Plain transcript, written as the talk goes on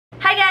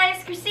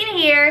Christina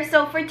here.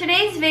 So for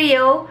today's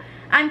video,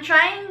 I'm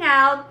trying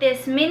out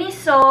this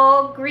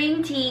Miniso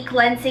green tea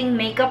cleansing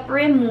makeup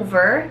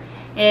remover.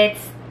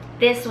 It's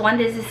this one.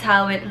 This is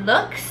how it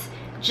looks.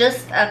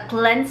 Just a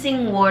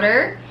cleansing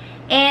water.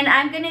 And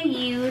I'm gonna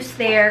use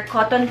their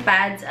cotton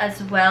pads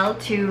as well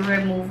to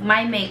remove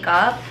my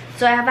makeup.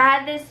 So I have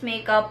had this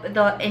makeup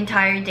the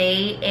entire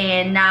day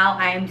and now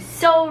I'm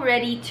so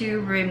ready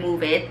to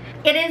remove it.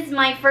 It is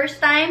my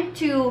first time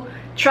to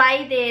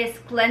try this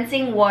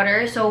cleansing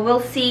water, so we'll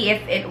see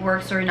if it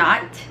works or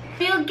not.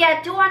 You'll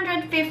get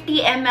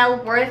 250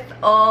 ml worth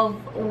of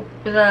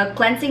the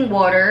cleansing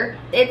water.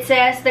 It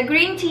says the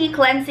green tea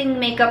cleansing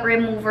makeup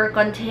remover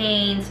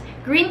contains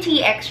green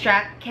tea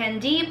extract, can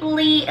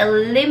deeply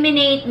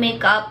eliminate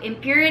makeup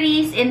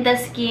impurities in the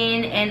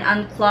skin and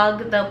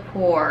unclog the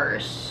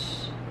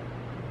pores.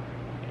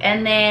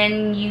 And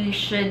then you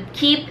should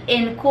keep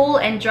in cool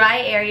and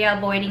dry area,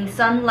 avoiding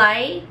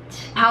sunlight.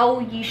 How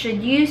you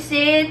should use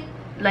it,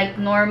 like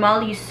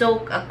normal, you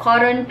soak a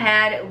cotton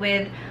pad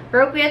with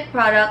appropriate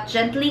product,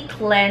 gently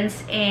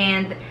cleanse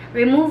and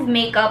remove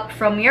makeup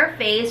from your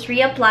face,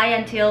 reapply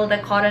until the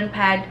cotton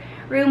pad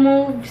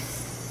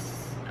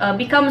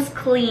becomes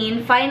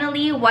clean.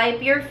 Finally,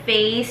 wipe your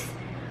face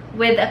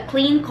with a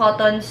clean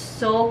cotton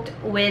soaked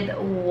with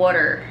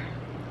water.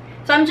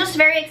 So I'm just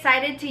very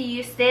excited to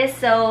use this.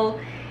 So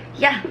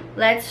yeah,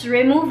 let's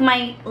remove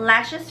my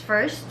lashes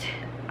first.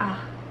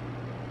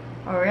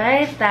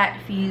 Alright, that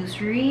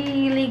feels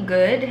really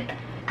good.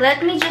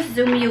 Let me just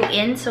zoom you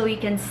in so you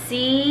can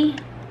see.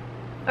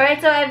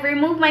 Alright, so I've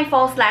removed my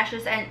false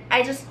lashes and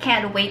I just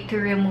can't wait to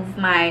remove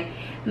my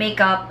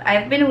makeup.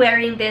 I've been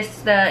wearing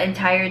this the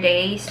entire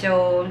day,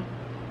 so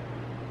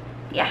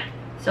yeah.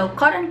 So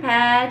cotton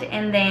pad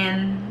and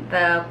then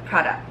the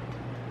product.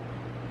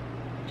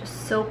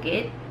 Just soak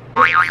it.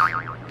 Oh,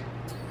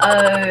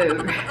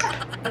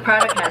 the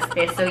product has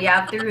this, so you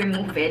have to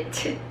remove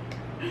it.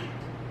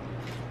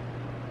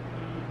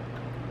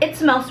 It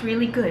smells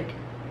really good.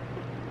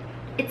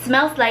 It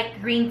smells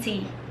like green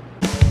tea.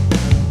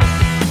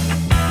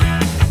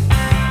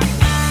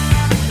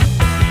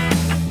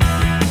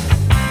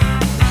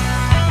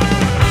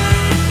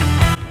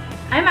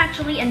 I'm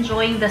actually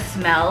enjoying the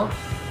smell.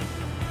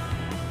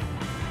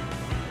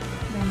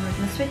 Then we're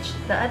gonna switch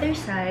to the other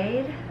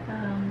side.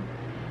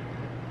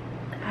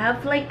 I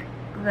have like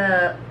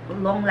the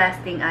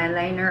long-lasting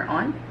eyeliner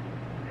on.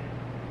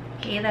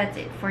 Okay, that's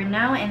it for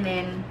now, and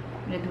then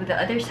I'm gonna do the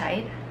other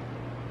side.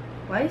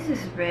 Why is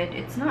this red?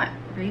 It's not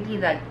really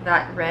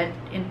that red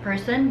in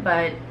person,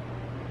 but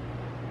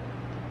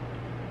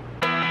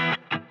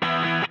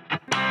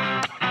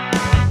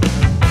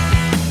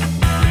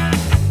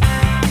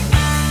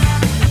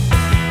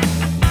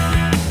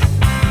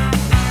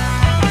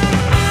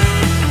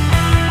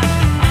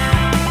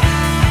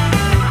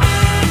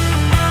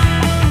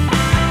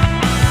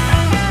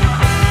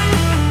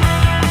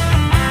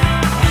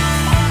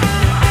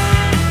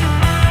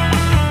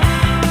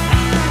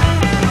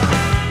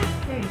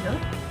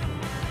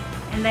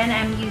then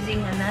I'm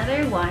using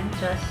another one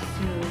just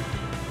to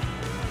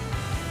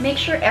make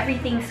sure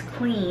everything's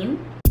clean.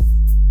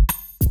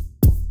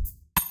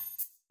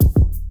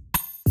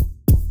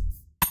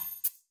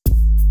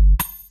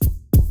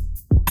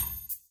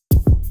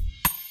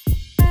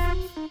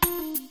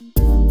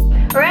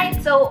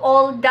 Alright, so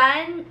all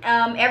done.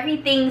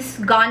 Everything's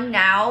gone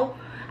now.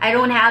 I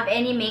don't have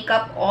any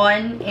makeup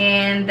on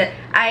and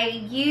I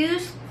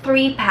used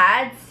 3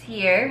 pads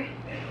here.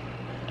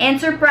 And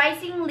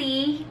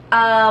surprisingly,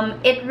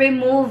 it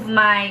removed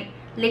my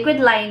liquid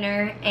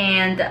liner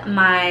and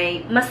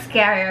my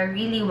mascara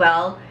really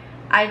well.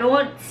 I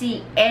don't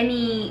see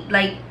any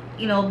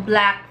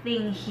black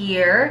thing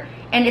here,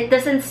 and it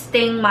doesn't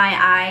sting my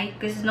eye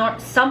because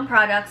not some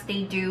products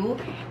they do.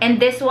 And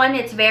this one,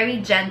 it's very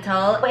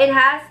gentle. It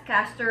has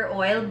castor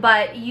oil,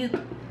 but you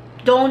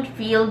don't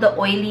feel the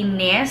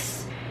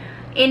oiliness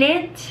in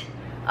it.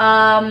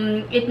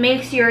 It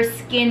makes your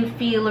skin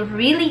feel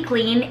really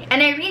clean,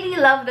 and I really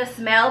love the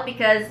smell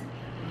because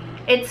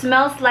it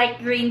smells like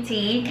green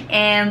tea,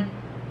 and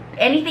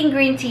anything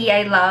green tea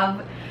I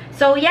love.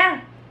 So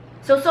yeah,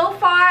 so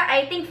far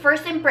I think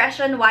first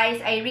impression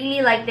wise, I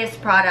really like this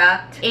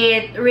product.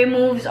 It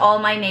removes all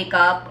my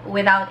makeup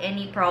without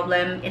any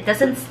problem. It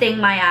doesn't sting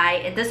my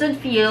eye, it doesn't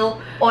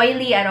feel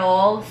oily at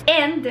all,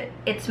 and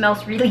it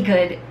smells really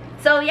good.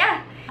 So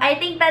yeah, I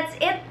think that's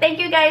it. Thank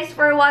you guys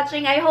for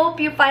watching. I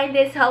hope you find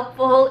this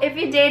helpful. If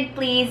you did,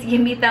 please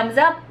give me a thumbs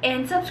up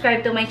and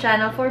subscribe to my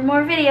channel for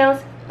more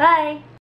videos. Bye!